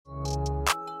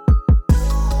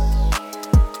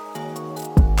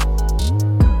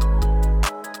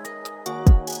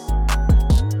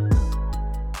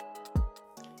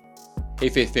Hey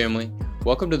Faith Family,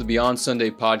 welcome to the Beyond Sunday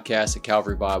podcast at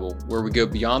Calvary Bible, where we go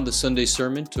beyond the Sunday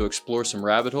sermon to explore some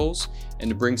rabbit holes and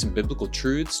to bring some biblical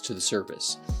truths to the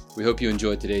surface. We hope you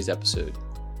enjoyed today's episode.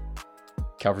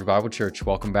 Calvary Bible Church,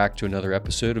 welcome back to another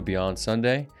episode of Beyond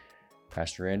Sunday.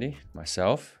 Pastor Andy,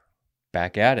 myself,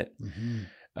 back at it.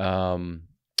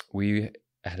 We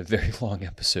had a very long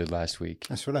episode last week.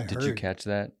 That's what I heard. Did you catch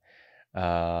that?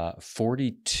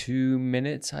 42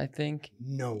 minutes, I think.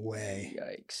 No way.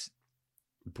 Yikes.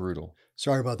 Brutal.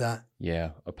 Sorry about that.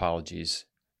 Yeah, apologies.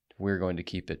 We're going to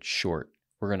keep it short.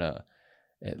 We're going to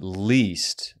at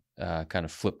least kind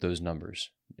of flip those numbers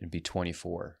and be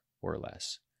 24 or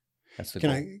less. That's the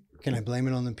goal. Can I blame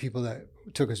it on the people that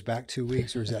took us back 2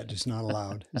 weeks, or is that just not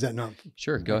allowed? Is that not?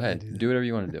 Sure, go ahead. Do whatever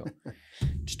you want to do.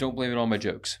 Just don't blame it on my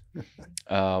jokes.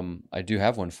 I do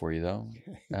have one for you, though.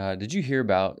 Did you hear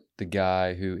about the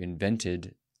guy who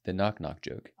invented the knock-knock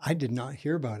joke? I did not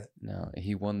hear about it. No,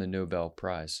 he won the Nobel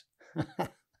Prize.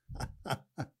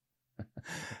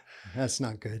 That's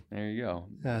not good. There you go.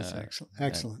 That's excellent.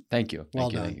 Excellent. Thank you.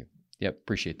 Well Thank done. you. Yep,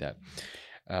 appreciate that.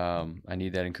 I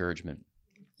need that encouragement.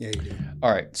 Yeah, you do.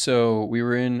 All right, so we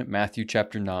were in Matthew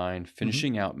chapter 9,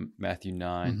 finishing out Matthew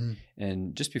 9.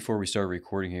 And just before we started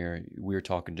recording here, we were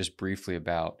talking just briefly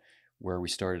about where we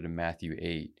started in Matthew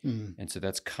 8. And so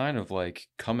that's kind of like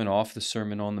coming off the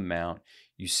Sermon on the Mount.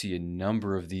 You see a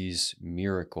number of these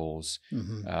miracles,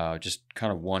 just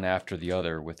kind of one after the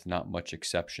other with not much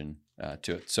exception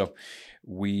to it. So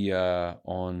we,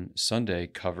 on Sunday,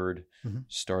 covered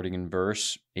starting in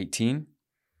verse 18,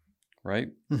 right?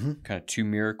 Kind of two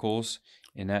miracles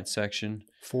in that section.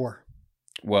 4.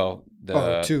 Well,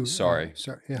 two. Sorry.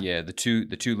 Yeah. The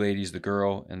two ladies, the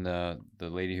girl and the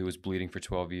lady who was bleeding for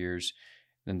 12 years,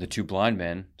 then the two blind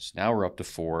men. So now we're up to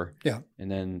 4. Yeah.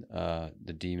 And then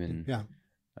the demon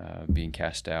being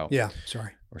cast out. Yeah.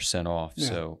 Sorry. Or sent off. Yeah.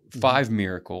 So 5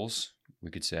 miracles,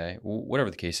 we could say. Well, whatever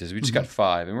the case is, we just got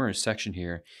 5, and we're in a section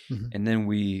here. And then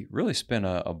we really spent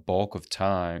the bulk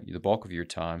of your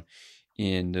time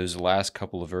in those last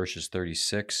couple of verses,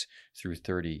 36 through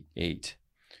 38.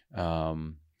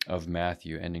 Of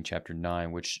Matthew, ending chapter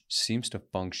 9, which seems to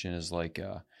function as like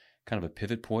a kind of a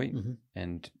pivot point.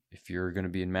 And if you're going to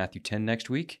be in Matthew 10 next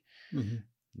week,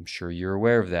 I'm sure you're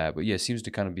aware of that. But yeah, it seems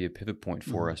to kind of be a pivot point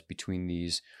for us between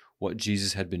these, what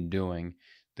Jesus had been doing,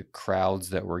 the crowds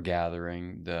that were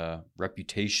gathering, the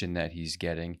reputation that he's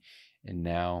getting, and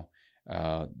now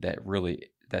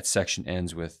that section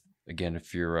ends with, again,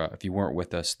 if you weren't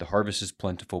with us, the harvest is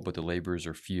plentiful, but the laborers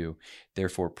are few.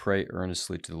 Therefore, pray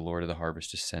earnestly to the Lord of the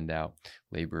harvest to send out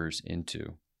laborers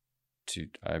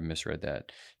I misread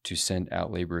that, to send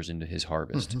out laborers into his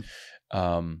harvest.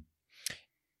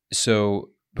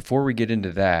 So before we get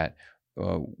into that,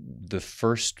 the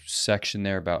first section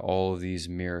there about all of these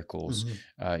miracles,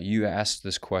 you asked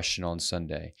this question on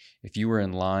Sunday. If you were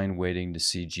in line waiting to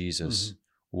see Jesus,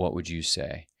 what would you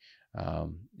say?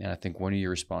 And I think one of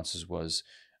your responses was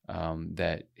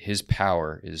that his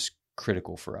power is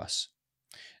critical for us.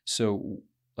 So,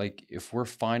 like, if we're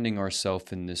finding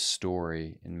ourselves in this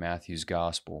story in Matthew's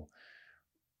gospel,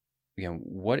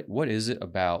 what is it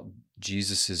about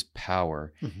Jesus's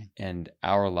power and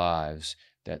our lives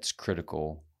that's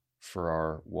critical for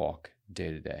our walk day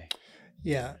to day?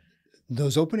 Yeah,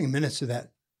 those opening minutes of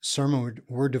that sermon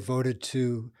were devoted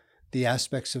to the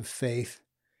aspects of faith.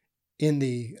 In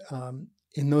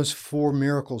those 4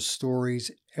 miracle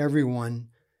stories, everyone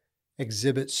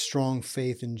exhibits strong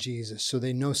faith in Jesus. So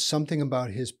they know something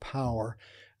about his power.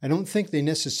 I don't think they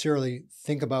necessarily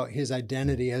think about his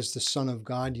identity as the Son of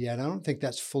God yet. I don't think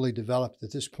that's fully developed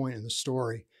at this point in the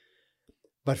story.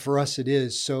 But for us, it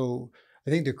is. So I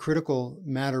think the critical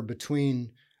matter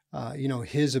between,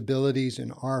 his abilities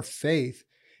and our faith,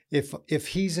 if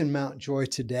he's in Mount Joy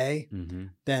today,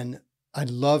 then I'd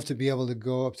love to be able to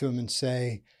go up to him and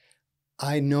say,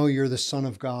 I know you're the Son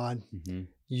of God.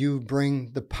 You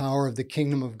bring the power of the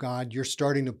kingdom of God. You're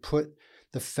starting to put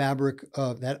the fabric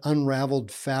of that unraveled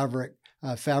fabric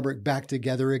back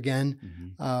together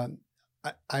again.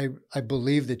 I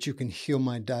believe that you can heal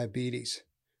my diabetes.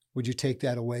 Would you take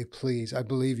that away, please? I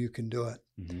believe you can do it.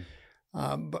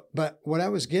 But what I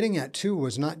was getting at too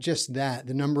was not just that,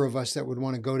 the number of us that would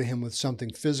want to go to him with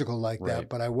something physical like that,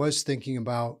 but I was thinking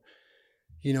about,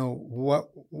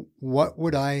 what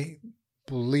would I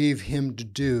believe him to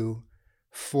do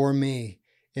for me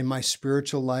in my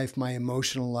spiritual life, my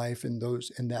emotional life, and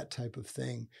that type of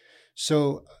thing.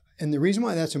 So, and the reason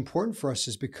why that's important for us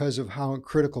is because of how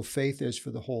critical faith is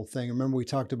for the whole thing. Remember, we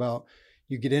talked about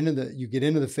you get into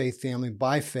the faith family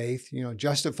by faith,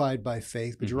 justified by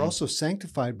faith, but you're also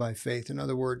sanctified by faith. In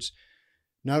other words,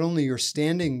 not only your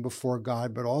standing before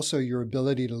God, but also your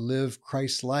ability to live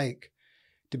Christ-like,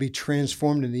 to be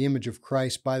transformed in the image of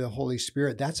Christ by the Holy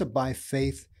Spirit. That's a by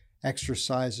faith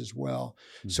exercise as well.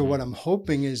 So what I'm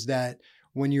hoping is that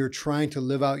when you're trying to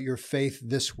live out your faith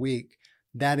this week,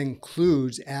 that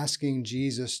includes asking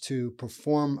Jesus to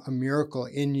perform a miracle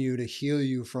in you to heal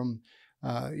you from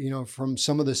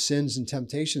some of the sins and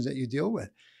temptations that you deal with.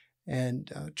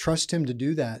 And trust him to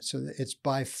do that. So that it's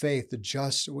by faith. The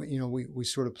just, we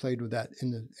sort of played with that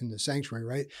in the sanctuary,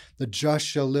 right? The just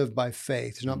shall live by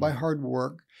faith. It's not by hard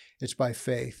work. It's by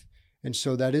faith. And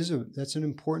so that's an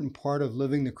important part of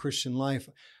living the Christian life.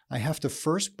 I have to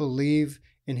first believe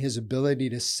in his ability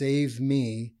to save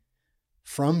me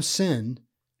from sin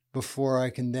before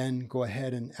I can then go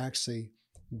ahead and actually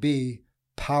be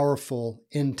powerful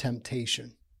in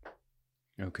temptation.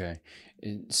 Okay.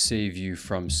 And save you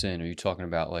from sin. Are you talking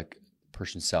about like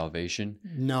person's salvation?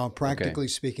 No, practically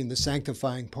speaking, the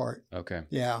sanctifying part. Okay.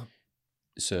 Yeah.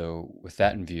 So with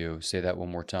that in view, say that one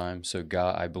more time. So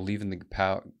God, I believe in the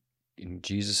power, in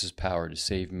Jesus' power to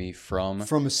save me from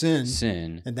a sin.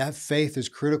 Sin. And that faith is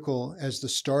critical as the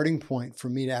starting point for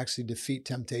me to actually defeat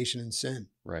temptation and sin.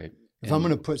 Right. If I'm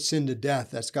going to put sin to death,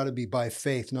 that's got to be by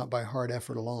faith, not by hard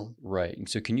effort alone. Right. And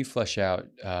so can you flesh out,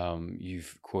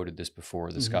 you've quoted this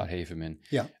before, the Scott Haferman.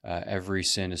 Yeah. Every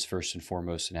sin is first and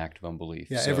foremost an act of unbelief.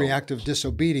 Yeah, every act of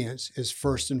disobedience is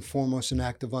first and foremost an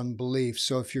act of unbelief.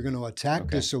 So if you're going to attack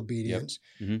disobedience,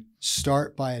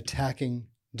 start by attacking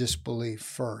disbelief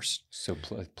first. So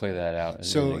play that out.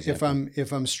 So if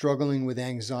I'm struggling with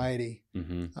anxiety,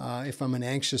 if I'm an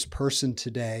anxious person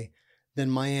today, then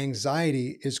my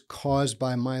anxiety is caused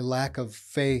by my lack of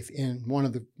faith in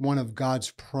one of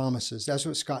God's promises. That's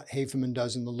what Scott Haferman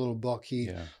does in the little book. He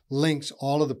links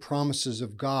all of the promises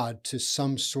of God to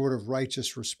some sort of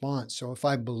righteous response. So if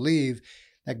I believe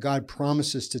that God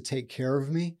promises to take care of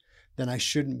me, then I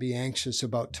shouldn't be anxious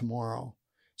about tomorrow,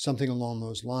 something along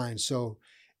those lines. So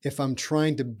if I'm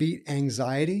trying to beat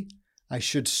anxiety, I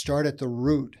should start at the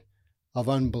root of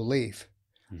unbelief.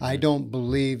 I don't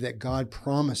believe that God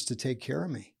promised to take care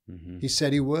of me. He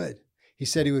said he would. He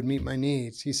said he would meet my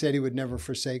needs. He said he would never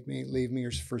forsake me, leave me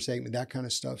or forsake me, that kind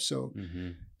of stuff. So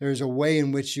there's a way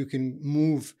in which you can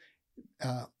move,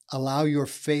 allow your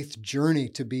faith journey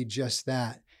to be just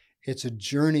that. It's a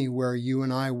journey where you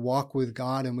and I walk with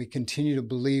God and we continue to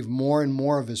believe more and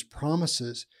more of his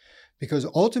promises. Because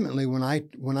ultimately, when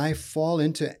I fall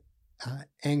into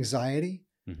anxiety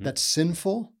that's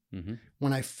sinful,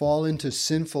 when I fall into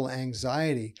sinful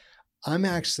anxiety, I'm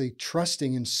actually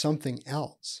trusting in something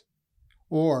else.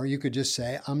 Or you could just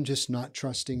say, I'm just not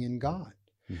trusting in God.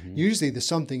 Usually the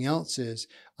something else is,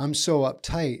 I'm so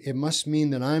uptight, it must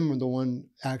mean that I'm the one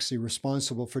actually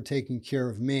responsible for taking care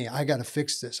of me. I got to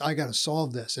fix this. I got to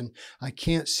solve this. And I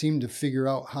can't seem to figure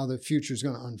out how the future is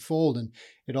going to unfold. And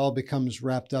it all becomes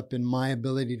wrapped up in my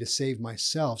ability to save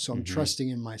myself. So I'm trusting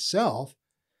in myself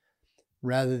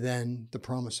rather than the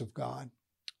promise of God.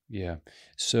 Yeah.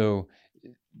 So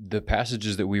the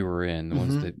passages that we were in, the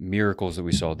ones that miracles that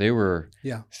we saw, they were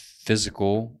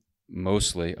physical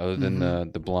mostly, other than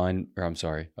the blind, or I'm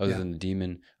sorry, other than the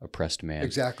demon oppressed man.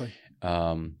 Exactly.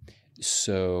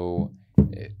 So,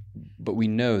 but we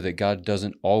know that God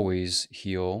doesn't always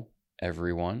heal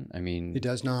everyone. I mean, he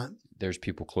does not. There's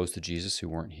people close to Jesus who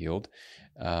weren't healed.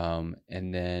 And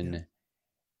then,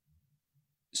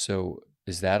 so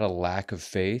is that a lack of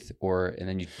faith, and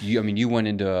then you went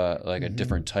into a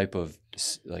different type of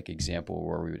like example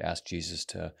where we would ask Jesus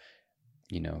to,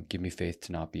 give me faith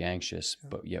to not be anxious,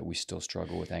 but yet we still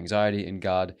struggle with anxiety, and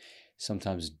God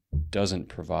sometimes doesn't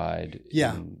provide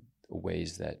in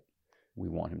ways that we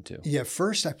want him to. Yeah.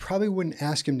 First, I probably wouldn't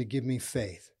ask him to give me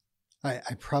faith. I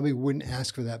probably wouldn't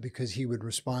ask for that, because he would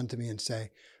respond to me and say,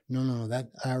 no,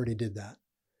 that I already did that.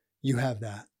 You have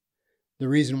that. The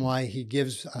reason why he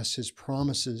gives us his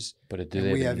promises, but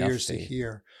and we have ears to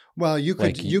hear. Well, you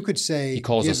could say he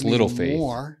calls us little faith,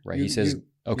 more. Right? He says,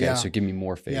 okay, so give me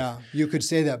more faith. Yeah, you could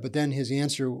say that, but then his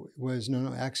answer was,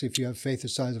 no. Actually, if you have faith the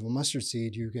size of a mustard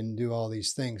seed, you can do all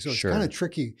these things. So it's kind of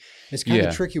tricky. It's kind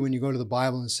of tricky when you go to the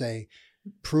Bible and say,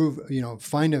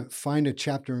 find a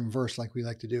chapter and verse, like we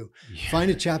like to do. Yeah.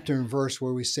 Find a chapter and verse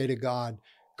where we say to God,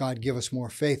 give us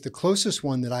more faith. The closest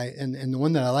one that and the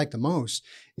one that I like the most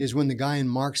is when the guy in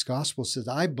Mark's gospel says,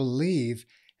 I believe,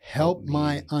 help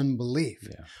my unbelief.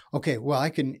 Yeah. Okay, well, I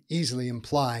can easily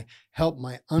imply help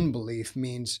my unbelief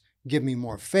means give me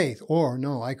more faith. Or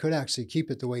no, I could actually keep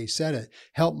it the way he said it.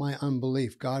 Help my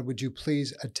unbelief. God, would you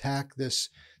please attack this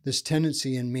this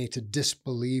tendency in me to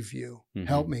disbelieve you. Mm-hmm.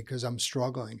 Help me because I'm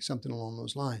struggling, something along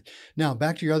those lines. Now,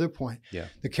 back to your other point. Yeah.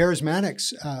 The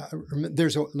charismatics,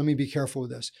 let me be careful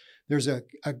with this. There's a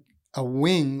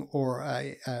wing or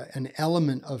an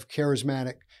element of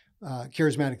charismatic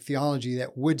theology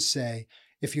that would say,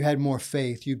 if you had more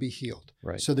faith, you'd be healed.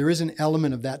 Right. So there is an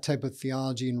element of that type of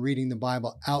theology in reading the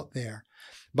Bible out there.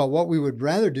 But what we would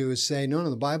rather do is say, no,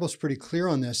 the Bible's pretty clear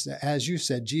on this. That, as you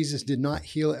said, Jesus did not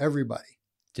heal everybody.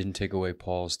 Didn't take away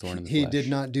Paul's thorn in the He flesh. did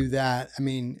not do that. I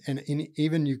mean, and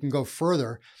even you can go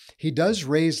further. He does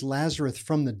raise Lazarus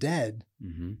from the dead,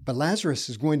 Mm-hmm. but Lazarus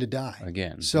is going to die.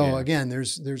 Again. So yeah. again,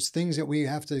 there's things that we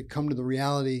have to come to the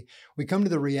reality. We come to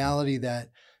the reality that,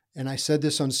 and I said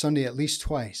this on Sunday at least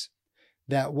twice,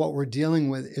 that what we're dealing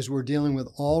with is we're dealing with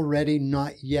already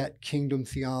not yet kingdom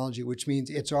theology, which means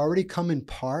it's already come in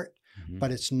part, Mm-hmm.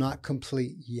 but it's not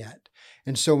complete yet.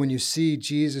 And so when you see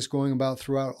Jesus going about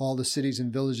throughout all the cities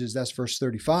and villages, that's verse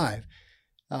 35,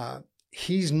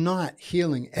 he's not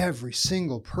healing every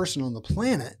single person on the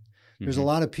planet. There's a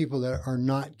lot of people that are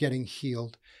not getting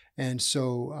healed. And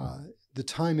so the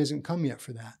time isn't come yet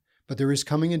for that. But there is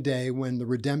coming a day when the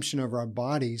redemption of our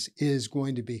bodies is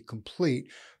going to be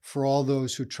complete for all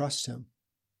those who trust him.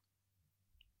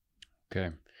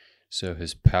 Okay. So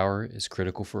his power is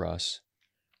critical for us,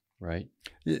 right?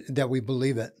 That we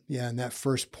believe it. Yeah. And that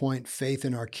first point, faith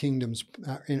in our king's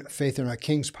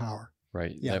power.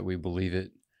 Right. Yeah. That we believe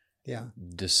it. Yeah.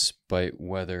 Despite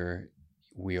whether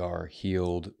we are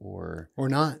healed or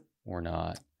not.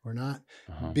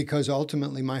 Uh-huh. Because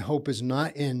ultimately my hope is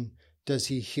not in, does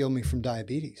he heal me from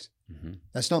diabetes? Mm-hmm.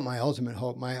 That's not my ultimate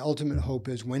hope. My ultimate hope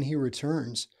is when he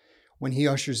returns, when he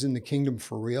ushers in the kingdom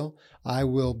for real, I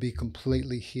will be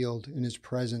completely healed in his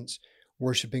presence,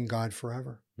 worshiping God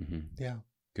forever. Mm-hmm. Yeah.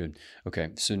 Good.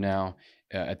 Okay. So now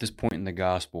at this point in the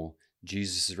gospel,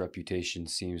 Jesus' reputation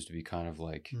seems to be kind of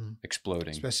like exploding.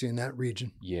 Especially in that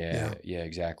region. Yeah,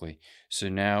 exactly. So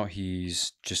now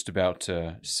he's just about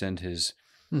to send his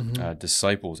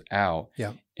disciples out.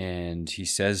 Yeah. And he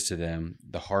says to them,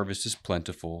 the harvest is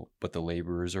plentiful, but the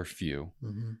laborers are few.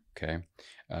 Mm-hmm. Okay.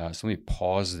 So let me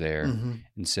pause there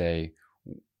and say,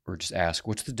 or just ask,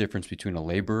 what's the difference between a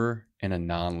laborer and a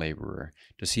non-laborer?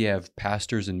 Does he have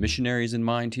pastors and missionaries in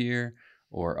mind here,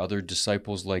 or other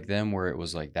disciples like them where it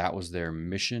was like that was their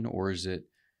mission, or is it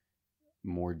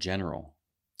more general?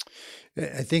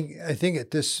 I think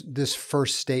at this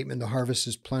first statement, the harvest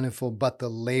is plentiful, but the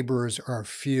laborers are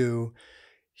few.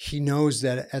 He knows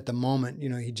that at the moment,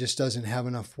 he just doesn't have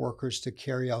enough workers to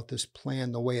carry out this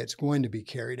plan the way it's going to be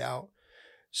carried out.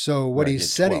 So what he's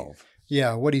setting,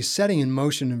 what he's setting in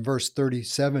motion in verse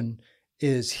 37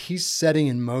 is he's setting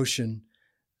in motion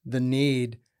the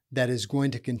need that is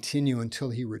going to continue until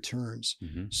he returns.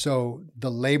 Mm-hmm. So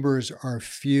the laborers are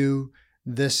few.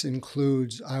 This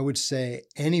includes, I would say,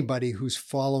 anybody who's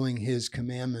following his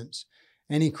commandments,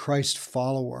 any Christ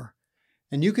follower.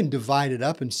 And you can divide it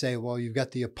up and say, well, you've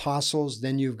got the apostles,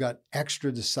 then you've got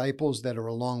extra disciples that are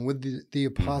along with the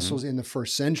apostles in the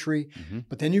first century. Mm-hmm.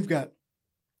 But then you've got,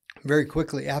 very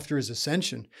quickly after his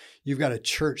ascension, you've got a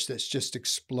church that's just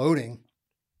exploding,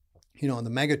 in the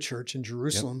mega church in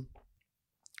Jerusalem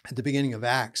at the beginning of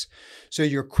Acts. So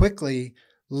you're quickly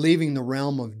leaving the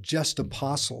realm of just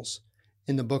apostles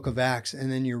in the book of Acts.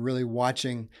 And then you're really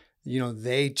watching,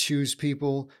 they choose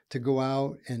people to go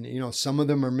out and, some of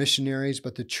them are missionaries,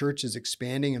 but the church is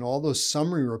expanding. And all those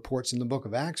summary reports in the book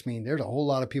of Acts mean there's a whole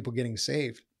lot of people getting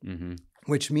saved,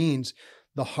 which means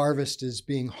the harvest is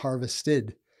being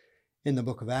harvested in the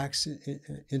book of Acts.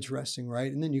 Interesting,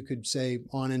 right? And then you could say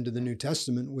on into the New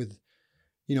Testament with,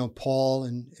 Paul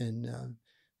and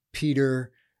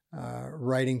Peter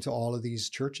writing to all of these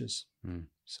churches.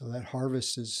 So that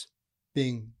harvest is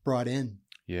being brought in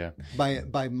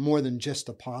by more than just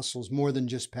apostles, more than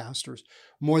just pastors,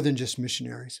 more than just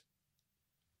missionaries.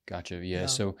 Gotcha. Yeah.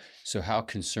 So how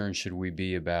concerned should we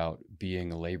be about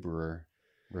being a laborer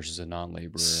versus a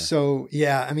non-laborer? So,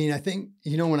 I think,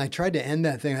 when I tried to end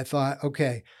that thing, I thought,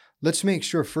 okay, let's make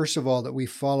sure, first of all, that we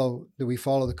follow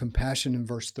the compassion in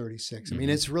verse 36. I mean,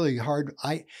 it's really hard.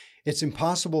 It's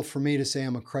impossible for me to say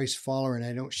I'm a Christ follower and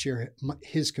I don't share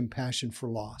his compassion for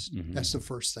lost. That's the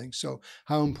first thing. So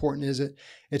how important is it?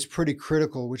 It's pretty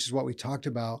critical, which is what we talked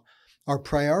about. Our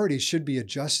priorities should be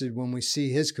adjusted when we see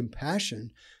his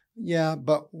compassion. Yeah,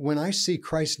 but when I see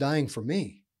Christ dying for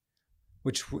me,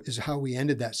 which is how we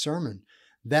ended that sermon,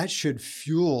 that should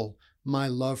fuel my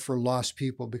love for lost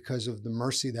people because of the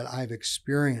mercy that I've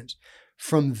experienced.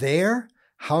 From there,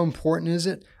 how important is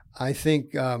it? I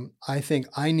think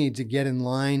I need to get in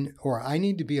line, or I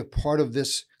need to be a part of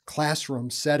this classroom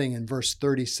setting in verse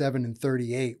 37 and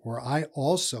 38, where I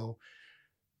also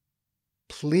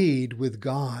plead with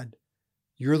God,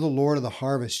 you're the Lord of the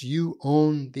harvest. You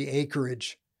own the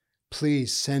acreage.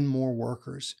 Please send more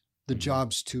workers. The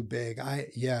job's too big.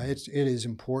 It is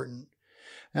important.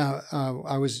 Now,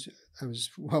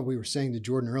 we were saying to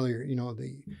Jordan earlier,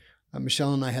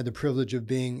 Michelle and I had the privilege of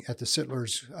being at the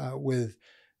Sittlers with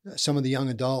some of the young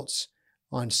adults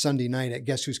on Sunday night at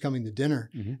Guess Who's Coming to Dinner.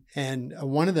 Mm-hmm. And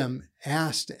one of them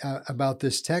asked about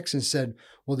this text and said,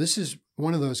 well, this is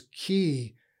one of those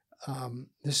key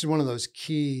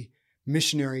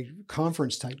missionary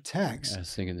conference type texts. I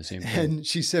was thinking the same thing. And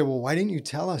she said, well, why didn't you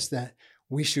tell us that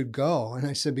we should go? And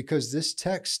I said, because this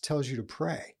text tells you to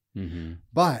pray. Mm-hmm.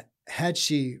 But had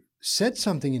she said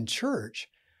something in church,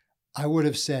 I would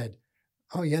have said,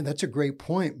 oh yeah, that's a great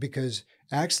point, because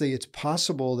actually it's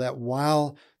possible that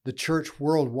while the church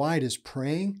worldwide is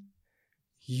praying,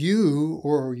 you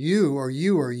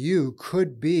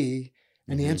could be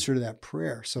an answer to that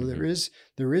prayer. So there is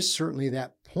certainly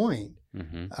that point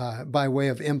by way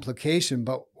of implication.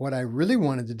 But what I really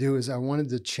wanted to do is I wanted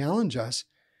to challenge us.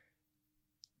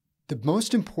 The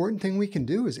most important thing we can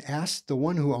do is ask the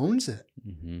one who owns it.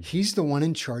 Mm-hmm. He's the one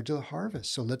in charge of the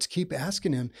harvest. So let's keep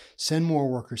asking him, send more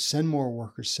workers, send more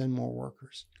workers, send more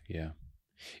workers. Yeah.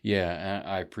 Yeah.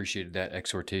 I appreciated that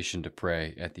exhortation to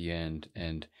pray at the end.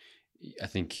 And I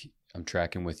think I'm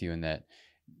tracking with you in that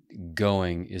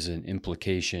going is an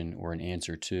implication or an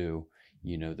answer to,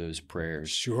 those prayers.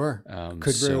 Sure.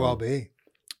 Could very well be.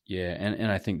 Yeah. And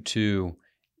I think too,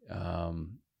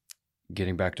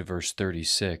 getting back to verse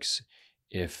 36,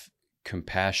 if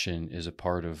compassion is a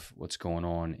part of what's going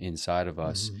on inside of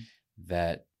us,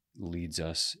 that leads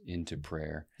us into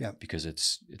prayer. Yeah. Because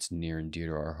it's near and dear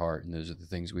to our heart, and those are the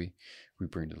things we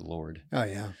bring to the Lord. Oh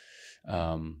yeah.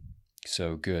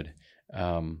 So good.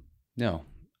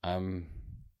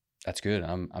 That's good.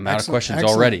 I'm out of questions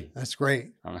already. That's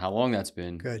great. I don't know how long that's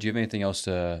been. Good. Do you have anything else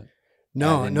to?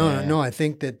 No. I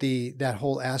think that that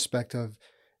whole aspect of,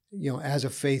 as a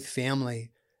faith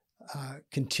family,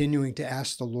 continuing to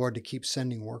ask the Lord to keep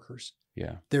sending workers.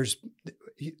 Yeah. There's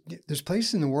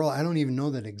places in the world I don't even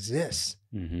know that exist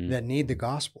that need the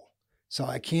gospel. So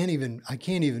I can't even,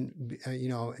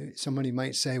 somebody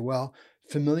might say, well,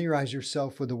 familiarize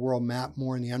yourself with the world map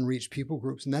more in the unreached people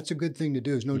groups. And that's a good thing to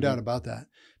do. There's no doubt about that.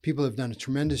 People have done a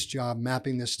tremendous job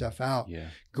mapping this stuff out. Yeah.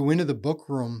 Go into the book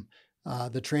room,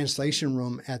 the translation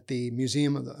room at the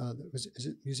Museum of the, is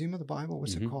it Museum of the Bible?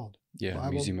 What's it called? Yeah,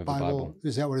 Museum of the Bible.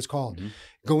 Is that what it's called?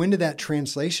 Go into that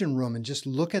translation room and just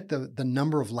look at the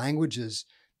number of languages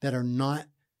that are not,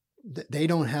 they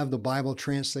don't have the Bible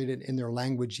translated in their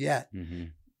language yet.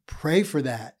 Pray for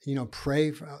that.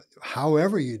 Pray for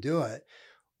however you do it.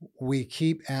 We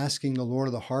keep asking the Lord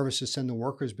of the harvest to send the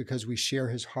workers because we share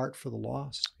his heart for the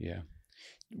lost. Yeah.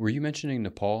 Were you mentioning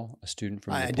Nepal, a student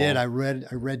from Nepal? I did. I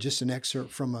read just an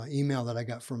excerpt from an email that I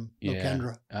got from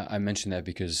Lokendra. I mentioned that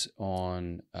because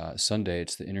on Sunday,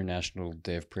 it's the International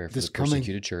Day of Prayer for the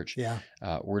Persecuted Church. Yeah.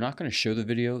 We're not going to show the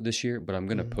video this year, but I'm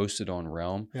going to post it on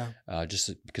Realm just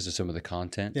because of some of the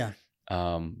content. Yeah.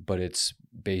 But it's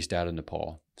based out of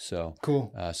Nepal. So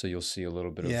cool. So you'll see a little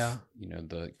bit of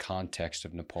the context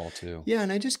of Nepal too. Yeah,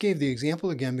 and I just gave the example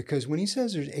again because when he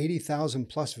says there's 80,000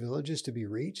 plus villages to be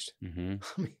reached, I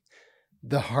mean,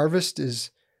 the harvest is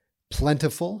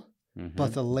plentiful,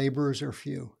 but the laborers are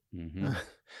few.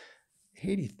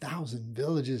 80,000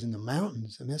 villages in the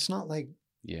mountains. I mean, it's not like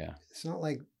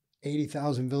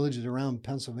 80,000 villages around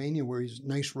Pennsylvania where there's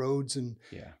nice roads and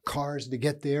cars to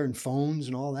get there and phones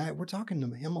and all that. We're talking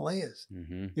the Himalayas,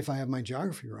 if I have my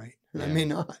geography right. I may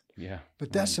not. Yeah.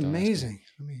 But that's amazing.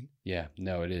 I mean. Yeah,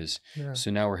 no, it is. Yeah.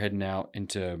 So now we're heading out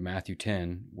into Matthew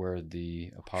 10 where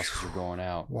the apostles are going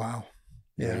out. Wow.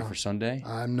 You ready for Sunday?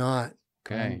 I'm not.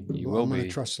 Okay. You will be. I'm going to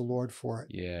trust the Lord for it.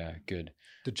 Yeah, good.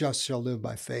 The just shall live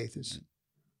by faith is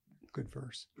good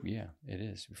verse. Yeah, it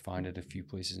is. We find it a few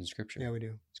places in Scripture. Yeah, we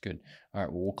do. It's good. All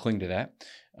right, well, we'll cling to that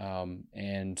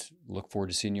and look forward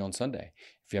to seeing you on Sunday.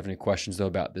 If you have any questions, though,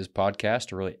 about this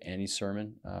podcast or really any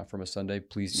sermon from a Sunday,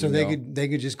 please email. So they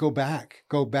could just go back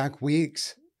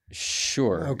weeks.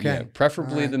 Sure. Okay. Yeah,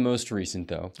 preferably the most recent,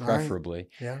 though. Preferably.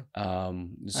 Right. Yeah.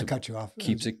 So I cut you off.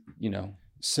 Keeps it,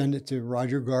 Send it to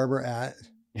Roger Garber at.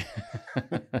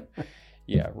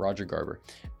 Yeah, Roger Garber.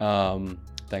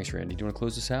 Thanks, Randy. Do you want to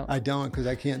close this out? I don't, because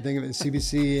I can't think of it.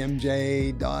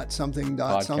 cbcmj.something.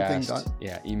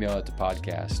 Yeah, email it to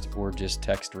podcast or just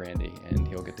text Randy and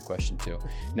he'll get the question too.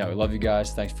 No, we love you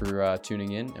guys. Thanks for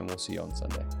tuning in, and we'll see you on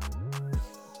Sunday.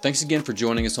 Thanks again for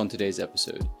joining us on today's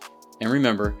episode. And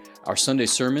remember, our Sunday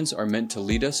sermons are meant to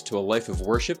lead us to a life of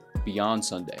worship beyond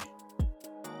Sunday.